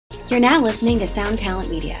You're now listening to Sound Talent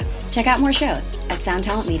Media. Check out more shows at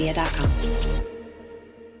soundtalentmedia.com.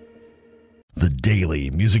 The Daily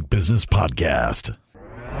Music Business Podcast.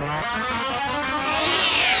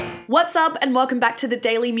 What's up, and welcome back to the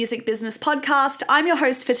Daily Music Business Podcast. I'm your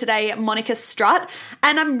host for today, Monica Strutt,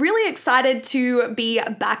 and I'm really excited to be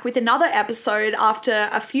back with another episode after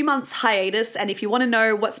a few months hiatus. And if you want to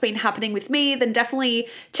know what's been happening with me, then definitely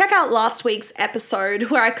check out last week's episode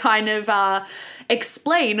where I kind of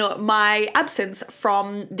explain my absence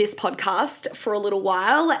from this podcast for a little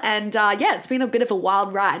while. And it's been a bit of a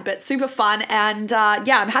wild ride, but super fun. And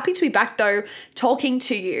I'm happy to be back though, talking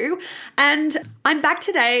to you. And I'm back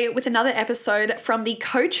today with another episode from the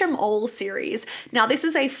Coach 'em All series. Now, this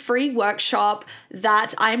is a free workshop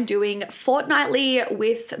that I'm doing fortnightly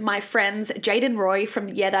with my friends Jaden Roy from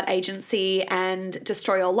That Agency and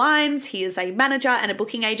Destroy All Lines. He is a manager and a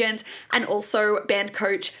booking agent, and also band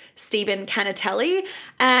coach Stephen Canatelli.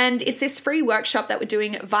 And it's this free workshop that we're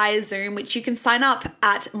doing via Zoom, which you can sign up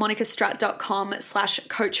at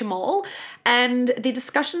monicastrutt.com/coachamall. And the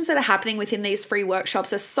discussions that are happening within these free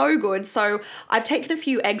workshops are so good. So I've taken a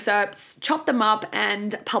few excerpts, chopped them up,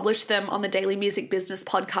 and published them on the Daily Music Business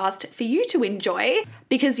Podcast for you to enjoy.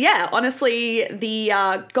 Because honestly, the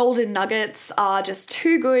golden nuggets are just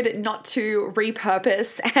too good not to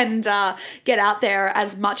repurpose and get out there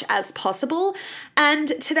as much as possible. And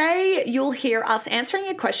today you'll hear us answering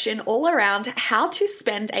a question all around how to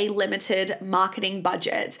spend a limited marketing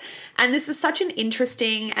budget. And this is such an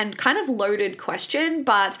interesting and kind of loaded question,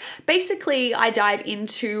 but basically I dive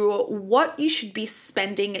into what you should be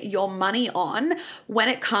spending your money on when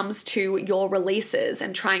it comes to your releases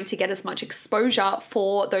and trying to get as much exposure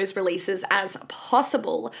for those releases as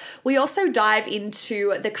possible. We also dive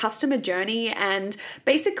into the customer journey, and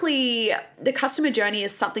basically the customer journey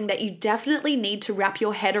is something that you definitely need to wrap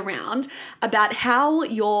your head around, about how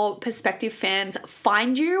your prospective fans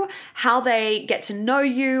find you, how they get to know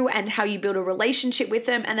you, and how you build a relationship with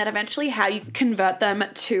them, and then eventually how you convert them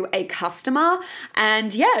to a customer.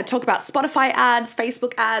 And talk about Spotify ads,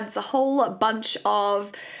 Facebook ads, a whole bunch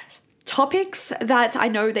of topics that I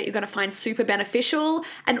know that you're going to find super beneficial,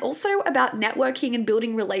 and also about networking and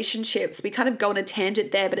building relationships. We kind of go on a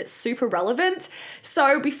tangent there, but it's super relevant.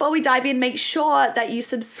 So before we dive in, make sure that you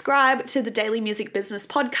subscribe to the Daily Music Business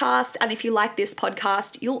Podcast. And if you like this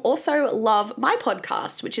podcast, you'll also love my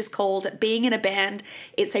podcast, which is called Being in a Band.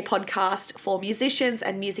 It's a podcast for musicians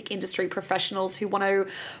and music industry professionals who want to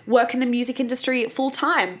work in the music industry full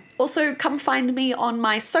time. Also, come find me on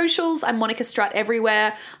my socials. I'm Monica Strutt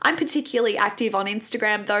everywhere. I'm particularly active on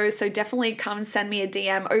Instagram though, so definitely come and send me a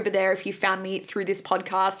DM over there if you found me through this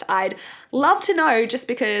podcast. I'd love to know, just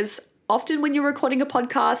because often when you're recording a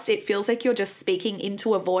podcast, it feels like you're just speaking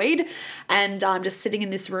into a void, and I'm just sitting in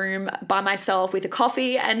this room by myself with a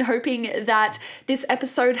coffee and hoping that this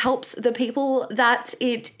episode helps the people that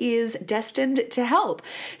it is destined to help.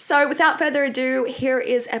 So without further ado, here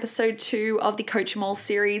is episode 2 of the Coach 'em All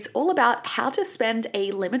series, all about how to spend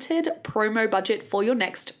a limited promo budget for your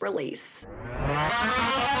next release.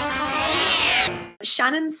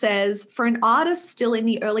 Shannon says, for an artist still in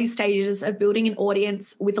the early stages of building an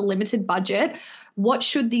audience with a limited budget, what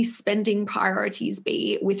should the spending priorities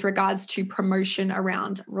be with regards to promotion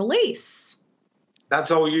around release?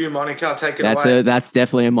 That's all you, Monica. Take it away. That's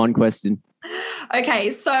definitely a Mon question.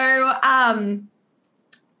 Okay, so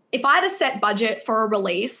if I had a set budget for a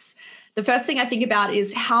release, the first thing I think about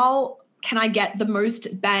is how can I get the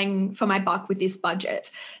most bang for my buck with this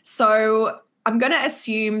budget? So I'm going to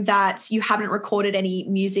assume that you haven't recorded any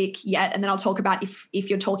music yet, and then I'll talk about if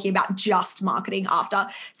you're talking about just marketing after.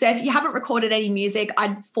 So if you haven't recorded any music,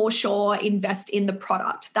 I'd for sure invest in the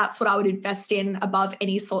product. That's what I would invest in above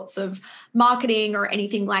any sorts of marketing or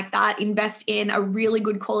anything like that. Invest in a really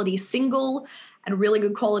good quality single and a really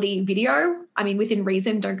good quality video. I mean, within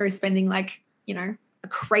reason, don't go spending a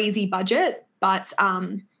crazy budget, but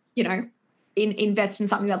invest in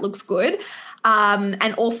something that looks good,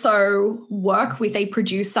 and also work with a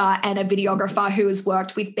producer and a videographer who has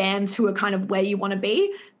worked with bands who are kind of where you want to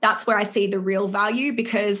be. That's where I see the real value,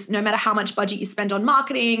 because no matter how much budget you spend on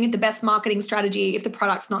marketing, the best marketing strategy, if the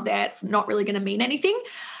product's not there, it's not really going to mean anything.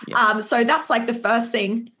 Yeah. So that's like the first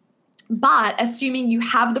thing. But assuming you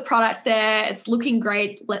have the product there, it's looking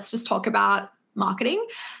great, let's just talk about marketing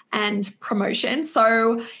and promotion.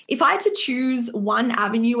 So if I had to choose one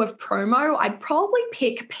avenue of promo, I'd probably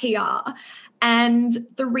pick PR. And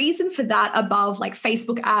the reason for that, above like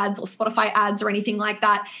Facebook ads or Spotify ads or anything like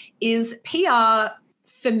that, is PR,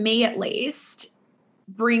 for me at least,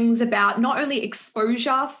 brings about not only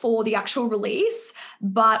exposure for the actual release,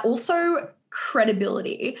 but also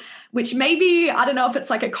credibility, which maybe, I don't know if it's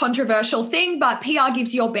like a controversial thing, but PR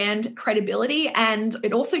gives your band credibility, and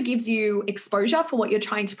it also gives you exposure for what you're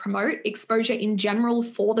trying to promote, exposure in general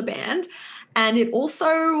for the band. And it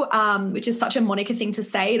also, which is such a Monica thing to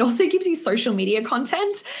say, it also gives you social media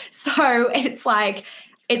content. So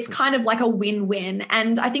it's kind of like a win-win.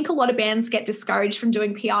 And I think a lot of bands get discouraged from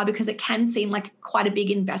doing PR because it can seem like quite a big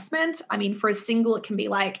investment. I mean, for a single, it can be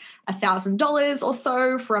like $1,000 or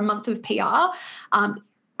so for a month of PR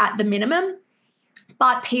at the minimum.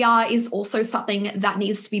 But PR is also something that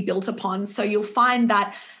needs to be built upon. So you'll find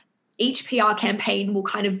that each PR campaign will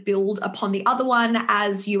kind of build upon the other one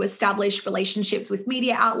as you establish relationships with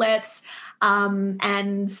media outlets.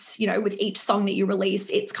 And, you know, with each song that you release,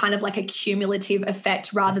 it's kind of like a cumulative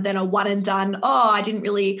effect rather than a one and done. I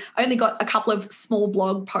only got a couple of small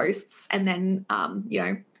blog posts and then,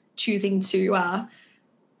 choosing to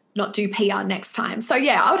not do PR next time. So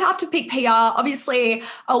yeah, I would have to pick PR. Obviously,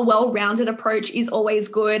 a well-rounded approach is always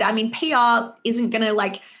good. I mean, PR isn't going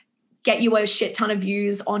to get you a shit ton of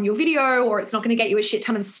views on your video, or it's not going to get you a shit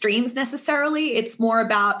ton of streams necessarily. It's more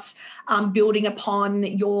about building upon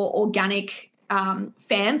your organic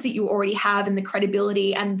fans that you already have, and the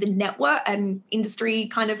credibility and the network and industry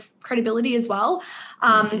kind of credibility as well.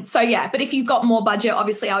 So yeah, but if you've got more budget,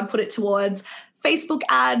 obviously I would put it towards Facebook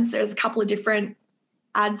ads. There's a couple of different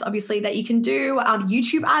ads obviously that you can do.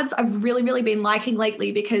 YouTube ads I've really, really been liking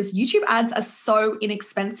lately because YouTube ads are so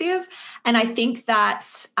inexpensive. And I think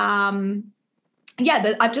that,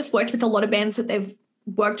 I've just worked with a lot of bands that they've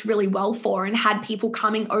worked really well for, and had people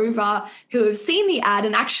coming over who have seen the ad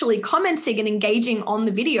and actually commenting and engaging on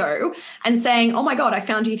the video and saying, oh my God, I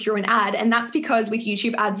found you through an ad. And that's because with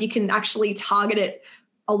YouTube ads, you can actually target it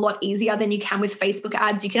a lot easier than you can with Facebook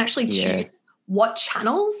ads. You can actually choose what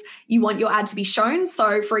channels you want your ad to be shown.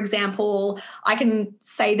 So for example, I can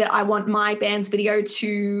say that I want my band's video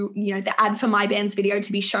to, the ad for my band's video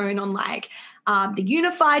to be shown on the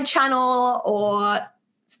Unified channel, or,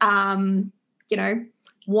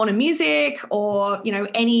 Warner Music, or,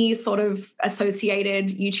 any sort of associated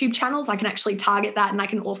YouTube channels. I can actually target that, and I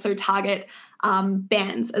can also target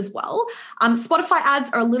bands as well. Spotify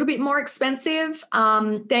ads are a little bit more expensive.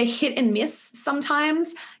 They're hit and miss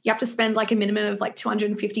sometimes. You have to spend a minimum of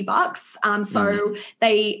 $250. So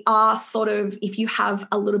they are sort of, if you have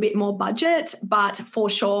a little bit more budget, but for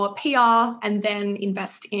sure PR, and then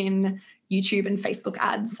invest in YouTube and Facebook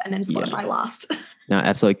ads, and then Spotify last. No,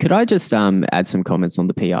 absolutely. Could I just add some comments on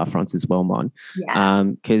the PR front as well, Mon? Yeah.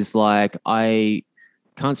 Because I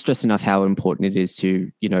can't stress enough how important it is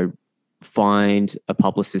to, find a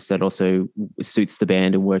publicist that also suits the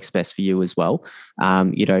band and works best for you as well.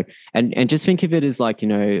 And just think of it as I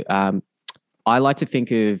like to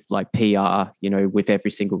think of PR, with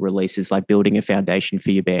every single release is building a foundation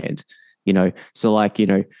for your band. So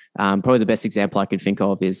probably the best example I could think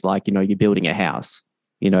of is you're building a house,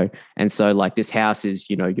 and so this house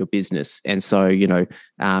is, your business. And so,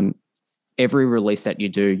 every release that you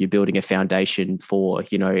do, you're building a foundation for,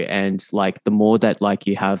 and the more that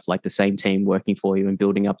you have the same team working for you and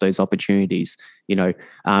building up those opportunities,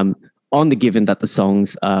 on the given that the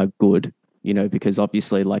songs are good, because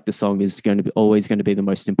obviously the song is always going to be the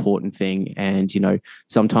most important thing. And,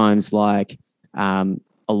 sometimes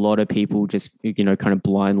a lot of people just, kind of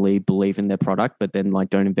blindly believe in their product, but then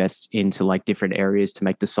don't invest into different areas to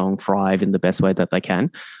make the song thrive in the best way that they can.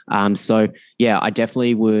 So yeah, I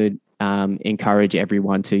definitely would encourage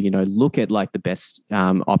everyone to, look at the best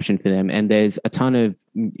option for them. And there's a ton of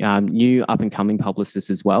new up and coming publicists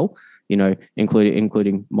as well,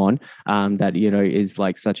 including Mon, that, is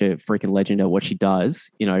such a freaking legend at what she does,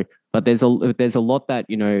 but there's a lot that,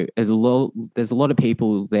 there's a lot of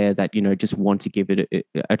people there that, just want to give it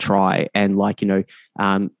a try. And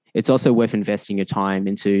it's also worth investing your time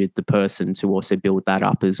into the person to also build that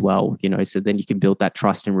up as well, so then you can build that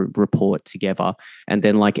trust and rapport together. And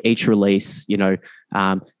then each release,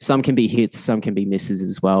 some can be hits, some can be misses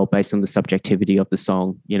as well, based on the subjectivity of the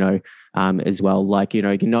song, as well.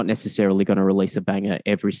 You're not necessarily going to release a banger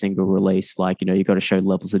every single release. You've got to show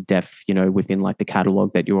levels of depth, within the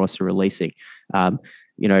catalog that you're also releasing. And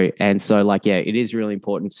so it is really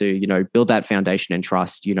important to, build that foundation and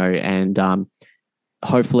trust, and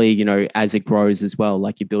hopefully, as it grows as well,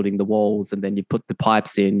 you're building the walls and then you put the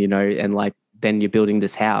pipes in, and then you're building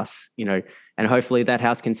this house, and hopefully that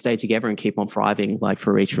house can stay together and keep on thriving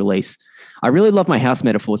for each release. I really love my house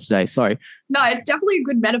metaphors today. Sorry. No, it's definitely a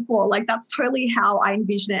good metaphor. That's totally how I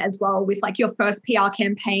envision it as well, with your first PR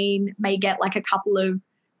campaign may get a couple of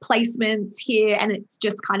placements here, and it's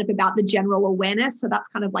just kind of about the general awareness. So that's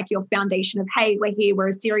kind of your foundation of, hey, we're here, we're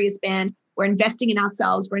a serious band, we're investing in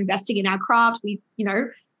ourselves, we're investing in our craft.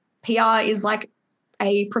 PR is like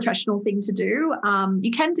a professional thing to do.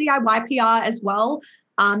 You can DIY PR as well.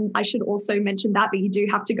 I should also mention that, but you do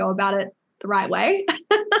have to go about it the right way.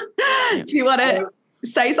 Yeah. Do you want to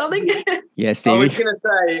say something? Yeah, Stevie. I was going to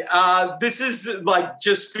say, this is like,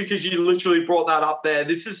 just because you literally brought that up there,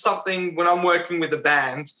 this is something when I'm working with a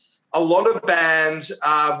band, a lot of bands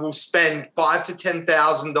will spend $5,000 to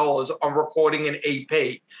 $10,000 on recording an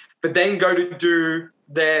EP, but then go to do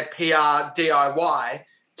their PR DIY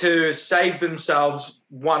to save themselves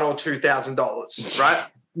 $1,000 or $2,000, right?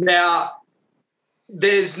 Now,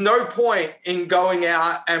 there's no point in going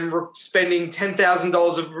out and spending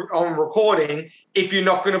 $10,000 on recording if you're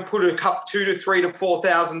not going to put $2,000 to $3,000 to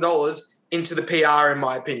 $4,000 into the PR, in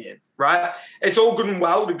my opinion, right? It's all good and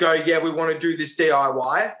well to go, yeah, we want to do this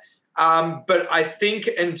DIY. But I think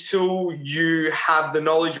until you have the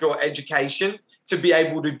knowledge or education to be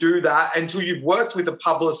able to do that, until you've worked with a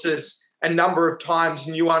publicist a number of times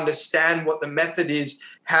and you understand what the method is,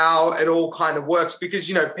 how it all kind of works, because,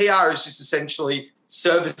 PR is just essentially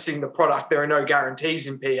servicing the product. There are no guarantees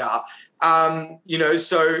in PR.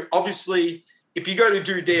 So obviously if you go to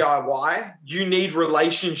do DIY, you need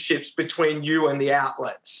relationships between you and the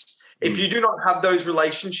outlets. If you do not have those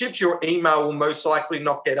relationships, your email will most likely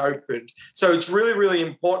not get opened. So it's really, really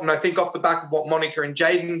important, I think, off the back of what Monica and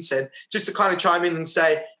Jaden said, just to kind of chime in and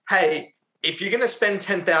say, hey, if you're going to spend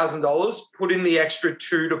 $10,000, put in the extra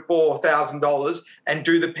 $2,000 to $4,000 and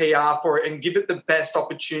do the PR for it and give it the best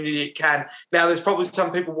opportunity it can. Now, there's probably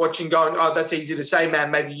some people watching going, oh, that's easy to say, man.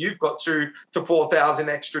 Maybe you've got $2,000 to $4,000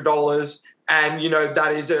 extra dollars, and,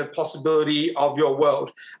 that is a possibility of your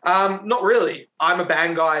world. Not really. I'm a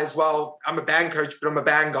band guy as well. I'm a band coach, but I'm a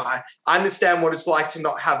band guy. I understand what it's like to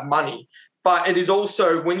not have money. But it is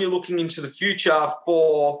also, when you're looking into the future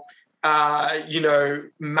for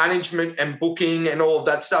management and booking and all of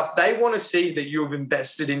that stuff, they want to see that you've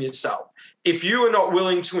invested in yourself. If you are not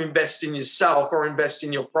willing to invest in yourself or invest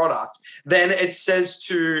in your product, then it says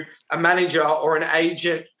to a manager or an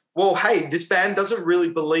agent, well, hey, this band doesn't really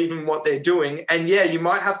believe in what they're doing. And yeah, you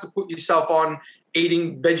might have to put yourself on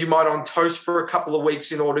eating Vegemite on toast for a couple of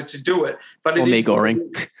weeks in order to do it. But it is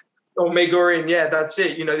or me goring, yeah, that's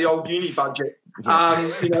it. The old uni budget.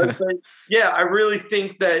 I really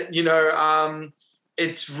think that,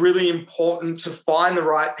 it's really important to find the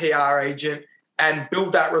right PR agent and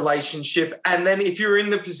build that relationship. And then if you're in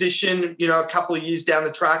the position, a couple of years down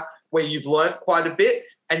the track where you've learnt quite a bit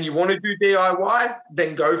and you want to do DIY,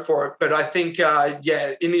 then go for it. But I think,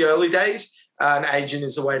 in the early days, an agent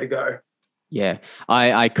is the way to go. Yeah,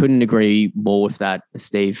 I couldn't agree more with that,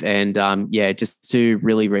 Steve. And just to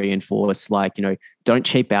really reinforce, don't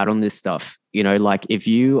cheap out on this stuff. If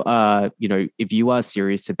you are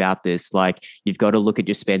serious about this, you've got to look at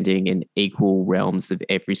your spending in equal realms of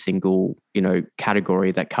every single,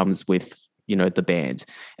 category that comes with, the band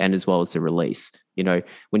and as well as the release.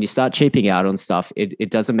 When you start cheaping out on stuff,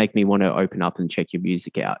 it doesn't make me want to open up and check your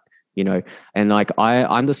music out, and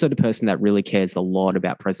I'm the sort of person that really cares a lot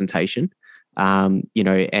about presentation. And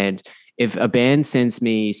if a band sends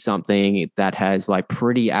me something that has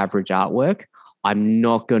pretty average artwork, I'm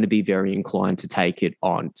not going to be very inclined to take it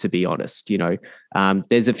on, to be honest.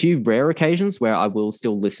 There's a few rare occasions where I will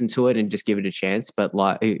still listen to it and just give it a chance. But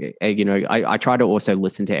I try to also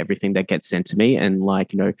listen to everything that gets sent to me, and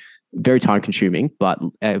very time consuming. But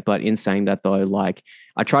in saying that though,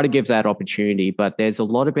 I try to give that opportunity. But there's a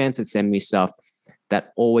lot of bands that send me stuff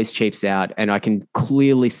that always cheaps out, and I can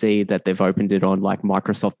clearly see that they've opened it on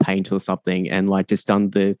Microsoft Paint or something and just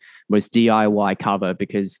done the most DIY cover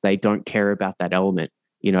because they don't care about that element.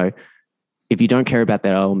 If you don't care about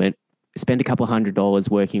that element, spend a couple $100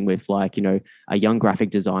 working with a young graphic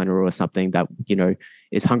designer or something that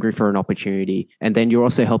is hungry for an opportunity, and then you're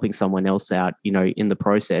also helping someone else out in the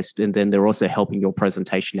process, and then they're also helping your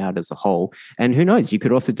presentation out as a whole. And who knows, you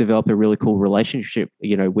could also develop a really cool relationship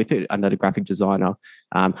with it, another graphic designer.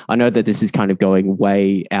 I know that this is kind of going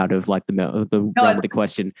way out of the realm of the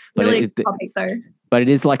question, but really topic though. But it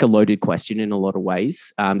is a loaded question in a lot of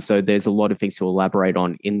ways. So there's a lot of things to elaborate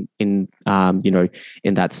on in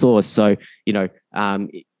that source. So,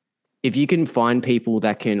 if you can find people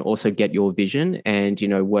that can also get your vision and,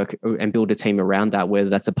 work and build a team around that, whether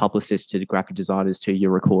that's a publicist to the graphic designers, to your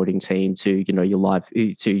recording team, to, your live,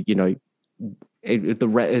 to, your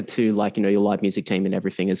live music team and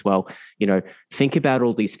everything as well, think about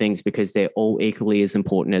all these things because they're all equally as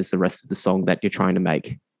important as the rest of the song that you're trying to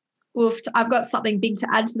make. I've got something big to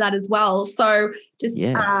add to that as well. So just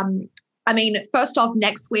I mean, first off,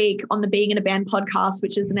 next week on the Being in a Band podcast,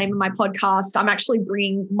 which is the name of my podcast, I'm actually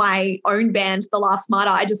bringing my own band, The Last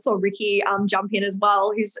Martyr. I just saw Ricky jump in as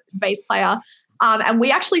well, who's a bass player. And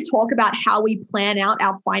we actually talk about how we plan out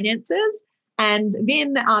our finances. And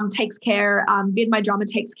Vin Vin, my drummer,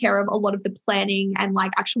 takes care of a lot of the planning and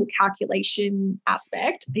like actual calculation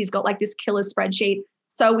aspect. He's got like this killer spreadsheet.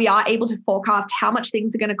 So we are able to forecast how much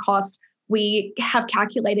things are going to cost. We have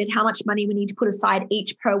calculated how much money we need to put aside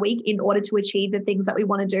each per week in order to achieve the things that we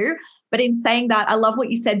want to do. But in saying that, I love what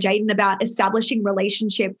you said, Jaden, about establishing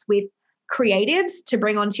relationships with creatives to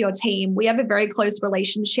bring onto your team. We have a very close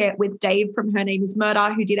relationship with Dave from Her Name is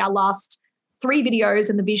Murder, who did our last 3 videos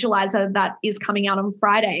and the visualizer that is coming out on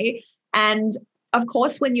Friday. And of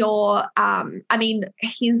course, when you're,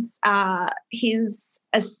 his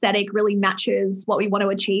aesthetic really matches what we want to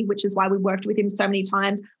achieve, which is why we worked with him so many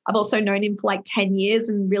times. I've also known him for like 10 years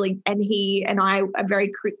and he and I are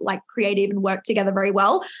very creative and work together very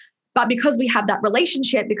well. But because we have that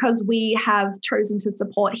relationship, because we have chosen to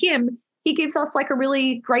support him, he gives us like a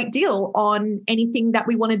really great deal on anything that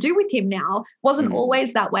we want to do with him now. Wasn't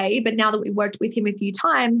always that way, but now that we worked with him a few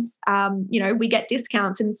times, we get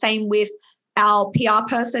discounts. And same with our PR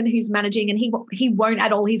person who's managing, and he won't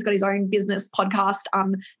at all. He's got his own business podcast.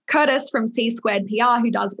 Curtis from C Squared PR,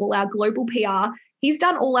 who does all our global PR. He's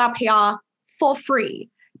done all our PR for free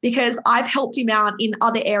because I've helped him out in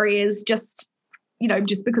other areas just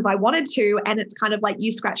because I wanted to. And it's kind of like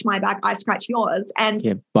you scratch my back, I scratch yours.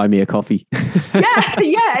 And buy me a coffee.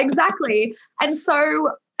 yeah, exactly. And so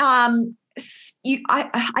I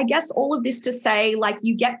guess all of this to say, like,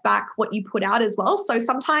 you get back what you put out as well. So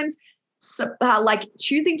sometimes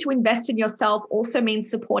choosing to invest in yourself also means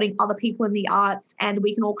supporting other people in the arts, and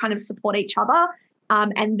we can all kind of support each other.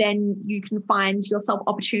 And then you can find yourself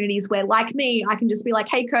opportunities where, like me, I can just be like,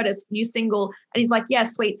 hey, Curtis, new single. And he's like, yeah,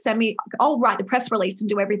 sweet, send me, I'll write the press release and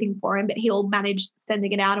do everything for him, but he'll manage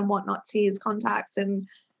sending it out and whatnot to his contacts and,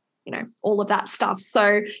 all of that stuff.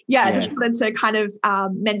 So I just wanted to kind of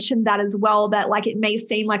mention that as well, that like, it may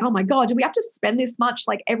seem like, oh my God, do we have to spend this much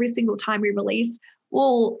like every single time we release?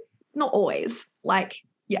 Well, not always. Yeah,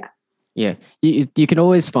 you can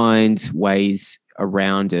always find ways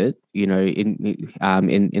around it,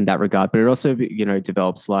 in that regard, but it also,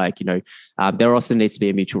 develops there also needs to be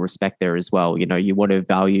a mutual respect there as well. You want to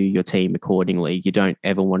value your team accordingly. You don't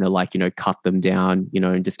ever want to cut them down,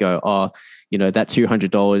 and just go, that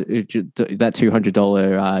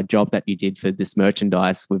 $200 job that you did for this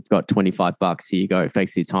merchandise, we've got $25. Here you go.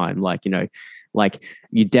 Thanks for your time.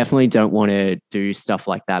 You definitely don't want to do stuff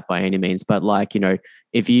like that by any means. But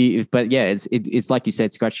it's like you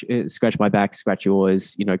said, scratch my back, scratch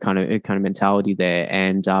yours, kind of mentality there.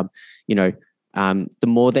 And, the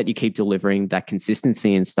more that you keep delivering that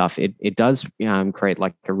consistency and stuff, it does create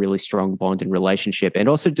like a really strong bond and relationship, and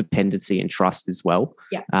also dependency and trust as well.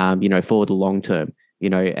 Yeah. For the long term,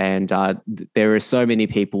 and there are so many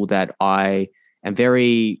people that I am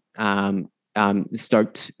very,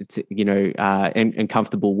 stoked to, and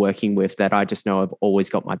comfortable working with, that I just know I've always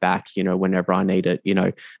got my back, whenever I need it.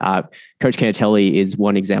 Coach Cantelli is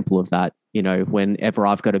one example of that. Whenever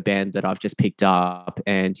I've got a band that I've just picked up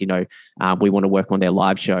and, we want to work on their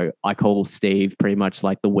live show, I call Steve pretty much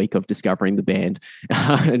like the week of discovering the band.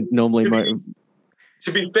 Normally,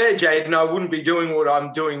 to be fair, Jaden, I wouldn't be doing what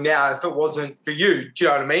I'm doing now if it wasn't for you. Do you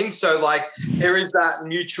know what I mean? So there is that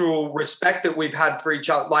mutual respect that we've had for each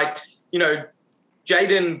other.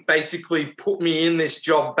 Jaden basically put me in this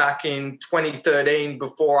job back in 2013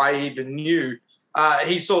 before I even knew.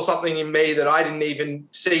 He saw something in me that I didn't even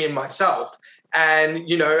see in myself. And,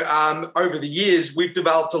 over the years, we've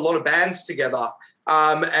developed a lot of bands together.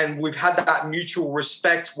 And we've had that mutual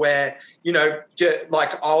respect where,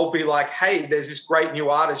 I'll be like, hey, there's this great new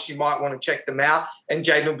artist, you might want to check them out. And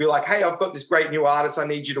Jaden will be like, hey, I've got this great new artist, I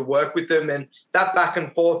need you to work with them. And that back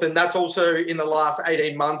and forth. And that's also in the last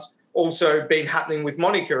 18 months also been happening with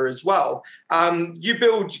Monica as well. You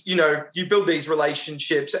build these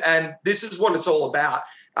relationships, and this is what it's all about.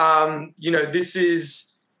 This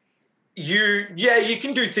is you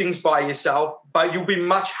can do things by yourself, but you'll be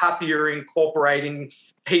much happier incorporating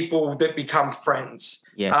people that become friends.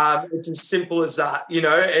 It's as simple as that.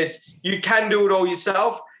 You can do it all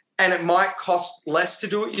yourself, and it might cost less to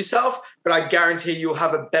do it yourself, but I guarantee you'll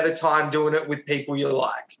have a better time doing it with people you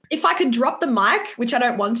like. If I could drop the mic, which I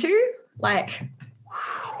don't want to,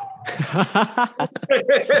 Yeah.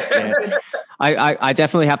 I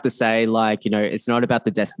definitely have to say, like, you know, it's not about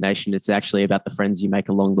the destination. It's actually about the friends you make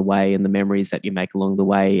along the way and the memories that you make along the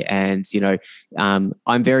way. And, you know,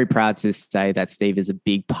 I'm very proud to say that Steve is a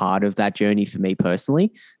big part of that journey for me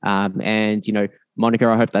personally. And, you know, Monica,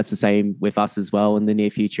 I hope that's the same with us as well in the near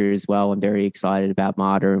future as well. I'm very excited about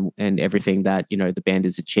Marta and everything that, you know, the band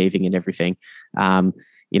is achieving and everything.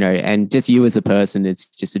 You know, and just you as a person, it's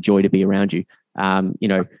just a joy to be around you. You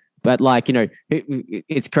know, but like, you know,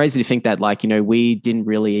 it's crazy to think that, like, you know, we didn't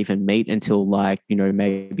really even meet until, like, you know,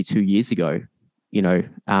 maybe 2 years ago, you know,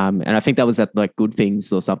 and I think that was at like Good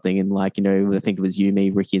Things or something. And like, you know, I think it was you,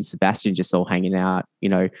 me, Ricky and Sebastian just all hanging out, you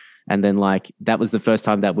know, and then like, that was the first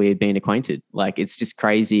time that we had been acquainted. Like, it's just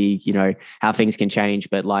crazy, you know, how things can change.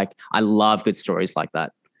 But like, I love good stories like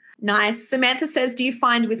that. Nice. Samantha says, do you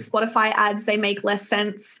find with Spotify ads, they make less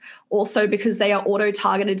sense also because they are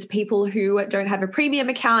auto-targeted to people who don't have a premium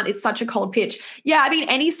account? It's such a cold pitch. Yeah, I mean,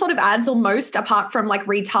 any sort of ads or most apart from like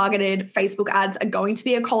retargeted Facebook ads are going to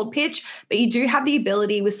be a cold pitch, but you do have the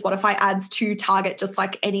ability with Spotify ads to target just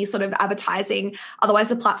like any sort of advertising. Otherwise,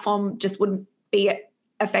 the platform just wouldn't be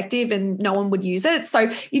effective and no one would use it.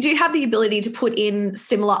 So you do have the ability to put in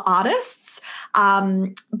similar artists.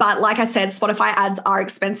 But like I said, Spotify ads are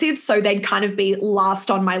expensive, so they'd kind of be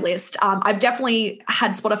last on my list. I've definitely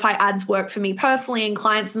had Spotify ads work for me personally and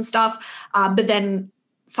clients and stuff, but then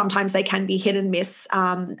sometimes they can be hit and miss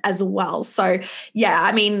as well. So yeah,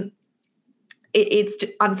 I mean, it's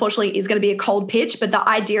unfortunately is going to be a cold pitch, but the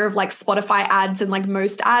idea of like Spotify ads and like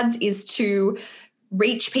most ads is to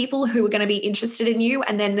reach people who are going to be interested in you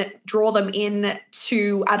and then draw them in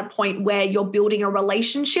to at a point where you're building a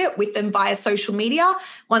relationship with them via social media.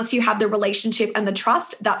 Once you have the relationship and the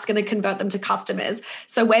trust, that's going to convert them to customers.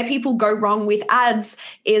 So where people go wrong with ads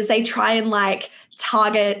is they try and like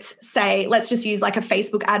target, say, let's just use like a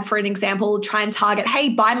Facebook ad for an example, try and target, hey,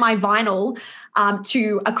 buy my vinyl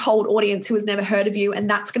to a cold audience who has never heard of you. And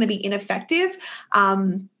that's going to be ineffective.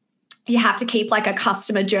 You have to keep like a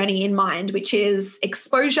customer journey in mind, which is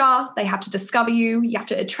exposure. They have to discover you. You have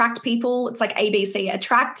to attract people. It's like ABC,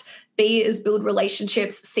 attract. B is build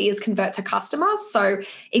relationships. C is convert to customers. So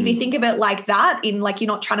if you think of it like that, in like you're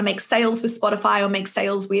not trying to make sales with Spotify or make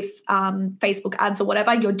sales with Facebook ads or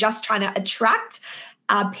whatever, you're just trying to attract,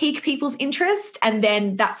 pique people's interest. And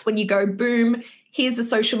then that's when you go, boom, here's the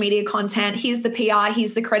social media content, here's the PR,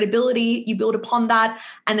 here's the credibility, you build upon that.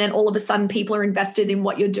 And then all of a sudden people are invested in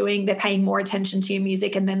what you're doing. They're paying more attention to your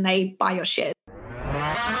music and then they buy your shit.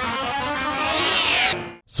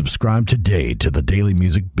 Subscribe today to the Daily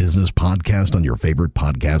Music Business Podcast on your favorite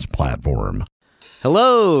podcast platform.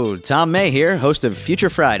 Hello, Tom May here, host of Future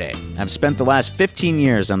Friday. I've spent the last 15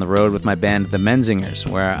 years on the road with my band, The Menzingers,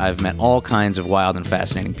 where I've met all kinds of wild and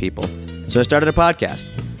fascinating people. So I started a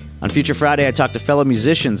podcast. On Future Friday, I talk to fellow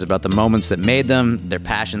musicians about the moments that made them, their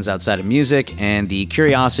passions outside of music, and the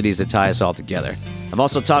curiosities that tie us all together. I've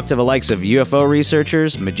also talked to the likes of UFO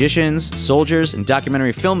researchers, magicians, soldiers, and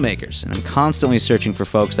documentary filmmakers, and I'm constantly searching for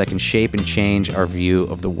folks that can shape and change our view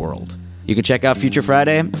of the world. You can check out Future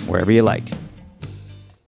Friday wherever you like.